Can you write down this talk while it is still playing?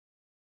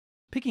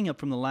Picking up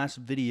from the last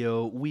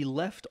video, we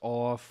left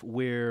off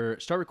where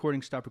start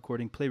recording, stop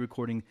recording, play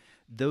recording,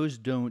 those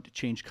don't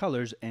change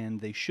colors, and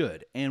they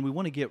should. And we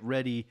want to get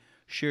ready,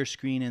 share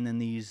screen, and then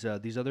these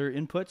other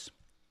inputs.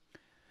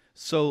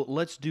 So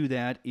let's do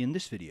that in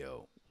this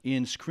video.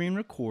 In Screen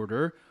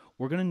Recorder,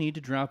 we're going to need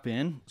to drop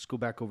in, let's go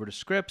back over to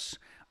Scripts.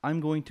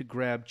 I'm going to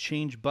grab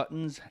Change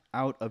Buttons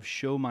out of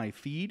Show My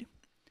Feed,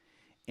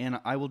 and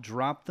I will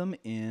drop them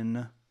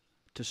in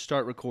to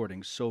Start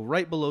Recording. So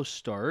right below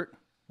Start,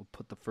 we'll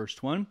put the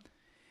first one,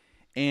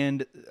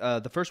 and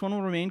the first one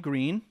will remain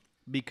green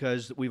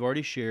because we've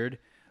already shared.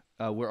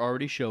 We're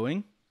already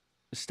showing.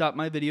 Stop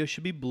My Video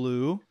should be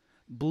blue.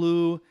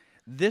 Blue.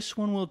 This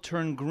one will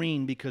turn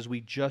green because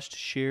we just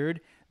shared.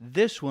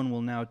 This one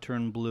will now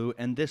turn blue,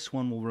 and this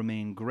one will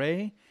remain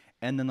gray,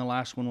 and then the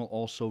last one will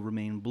also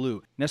remain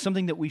blue. Now,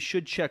 something that we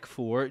should check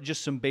for,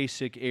 just some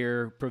basic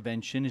error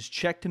prevention, is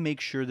check to make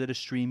sure that a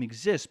stream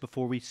exists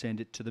before we send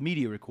it to the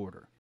media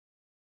recorder.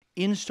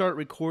 In Start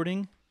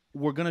Recording,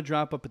 we're going to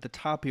drop up at the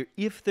top here.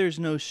 If there's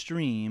no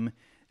stream,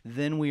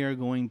 then we are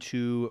going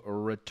to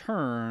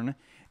return.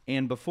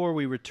 And before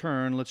we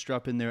return, let's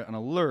drop in there an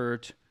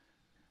alert,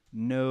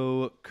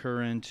 no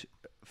current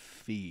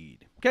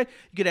feed. Okay,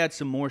 you could add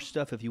some more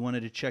stuff if you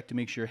wanted to check to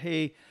make sure,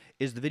 hey,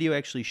 is the video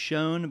actually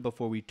shown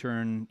before we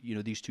turn,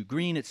 these two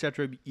green,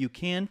 etc. You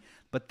can,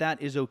 but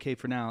that is okay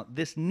for now.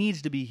 This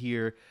needs to be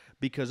here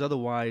because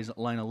otherwise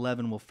line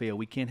 11 will fail.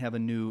 We can't have a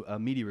new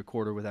media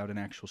recorder without an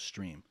actual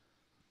stream.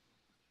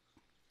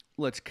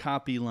 Let's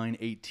copy line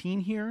 18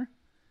 here,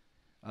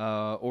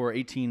 or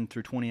 18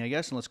 through 20, I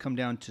guess, and let's come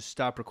down to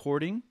stop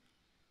recording.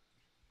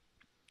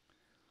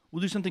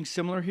 We'll do something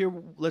similar here.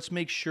 Let's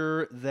make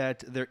sure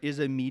that there is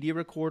a media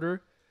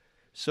recorder.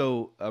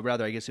 So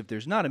rather, I guess if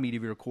there's not a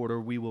media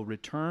recorder, we will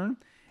return.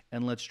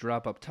 And let's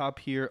drop up top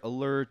here,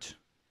 alert,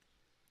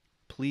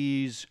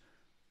 please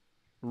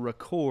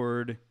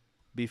record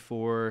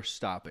before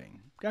stopping.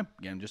 Okay,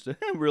 again, just a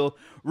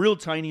real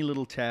tiny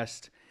little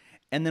test.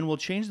 And then we'll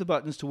change the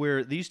buttons to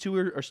where these two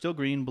are still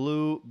green,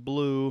 blue,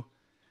 blue.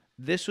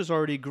 This was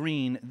already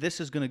green.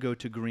 This is going to go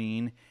to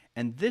green.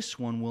 And this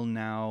one will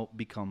now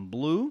become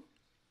blue.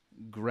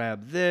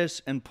 Grab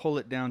this and pull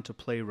it down to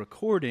play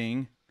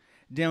recording.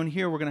 Down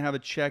here, we're going to have a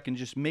check and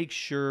just make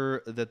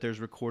sure that there's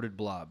recorded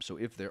blobs. So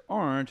if there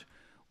aren't,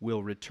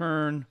 we'll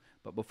return.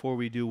 But before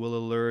we do, we'll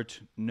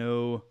alert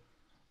no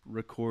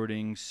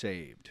recording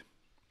saved.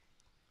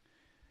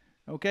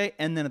 Okay,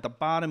 and then at the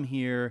bottom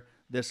here,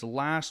 this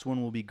last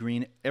one will be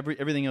green.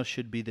 Everything else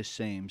should be the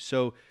same.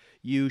 So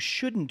you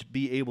shouldn't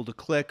be able to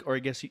click, or I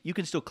guess you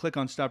can still click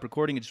on stop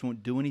recording. It just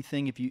won't do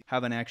anything if you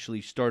haven't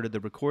actually started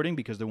the recording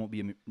because there won't be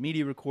a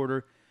media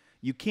recorder.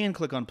 You can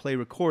click on play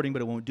recording,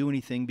 but it won't do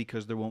anything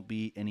because there won't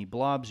be any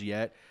blobs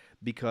yet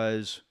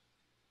because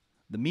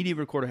the media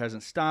recorder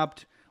hasn't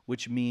stopped,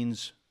 which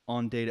means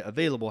on data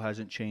available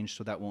hasn't changed,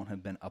 so that won't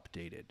have been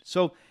updated.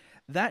 So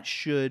that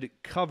should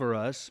cover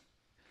us.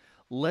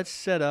 Let's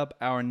set up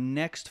our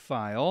next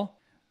file.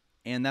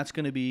 And that's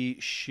going to be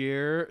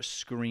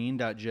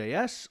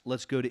sharescreen.js.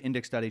 Let's go to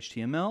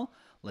index.html.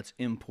 Let's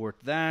import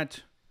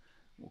that.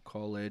 We'll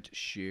call it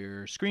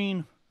share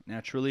screen,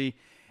 naturally.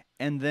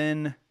 And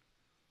then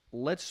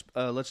let's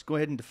go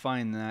ahead and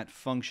define that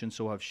function.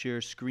 So we'll have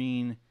share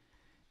screen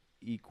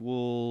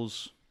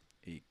equals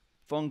a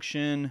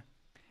function.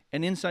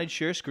 And inside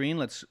share screen,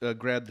 let's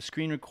grab the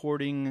screen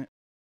recording,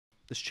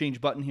 this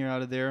change button here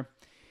out of there,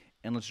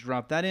 and let's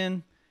drop that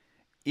in.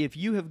 If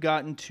you have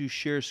gotten to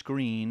share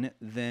screen,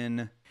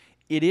 then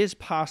it is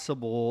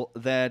possible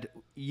that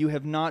you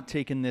have not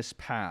taken this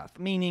path,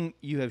 meaning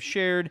you have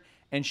shared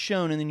and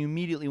shown, and then you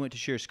immediately went to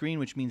share screen,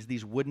 which means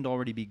these wouldn't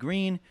already be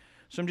green.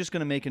 So I'm just going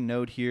to make a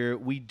note here.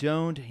 We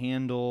don't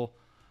handle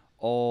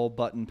all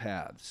button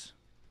paths.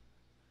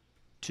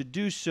 To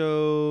do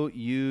so,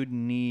 you'd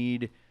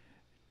need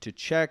to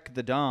check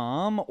the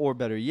DOM, or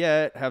better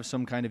yet, have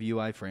some kind of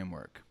UI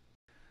framework.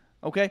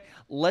 Okay,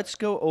 let's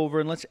go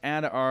over and let's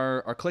add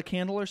our click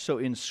handler. So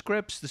in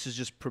scripts, this is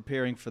just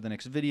preparing for the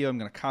next video. I'm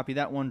going to copy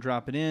that one,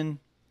 drop it in.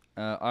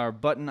 Our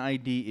button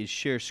ID is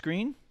share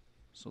screen.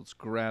 So let's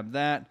grab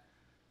that,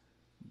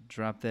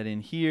 drop that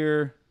in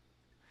here.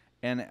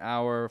 And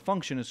our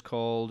function is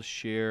called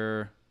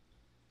share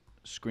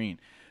screen.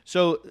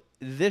 So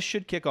this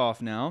should kick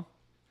off now.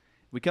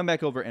 We come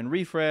back over and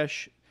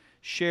refresh,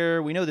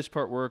 share. We know this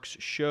part works.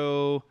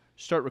 Show,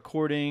 start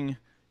recording,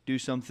 do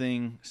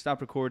something, stop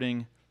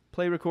recording,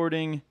 play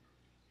recording,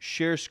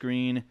 share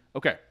screen.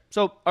 Okay,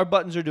 so our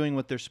buttons are doing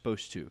what they're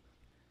supposed to.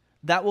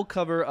 That will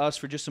cover us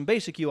for just some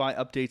basic UI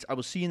updates. I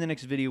will see you in the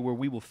next video where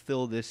we will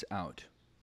fill this out.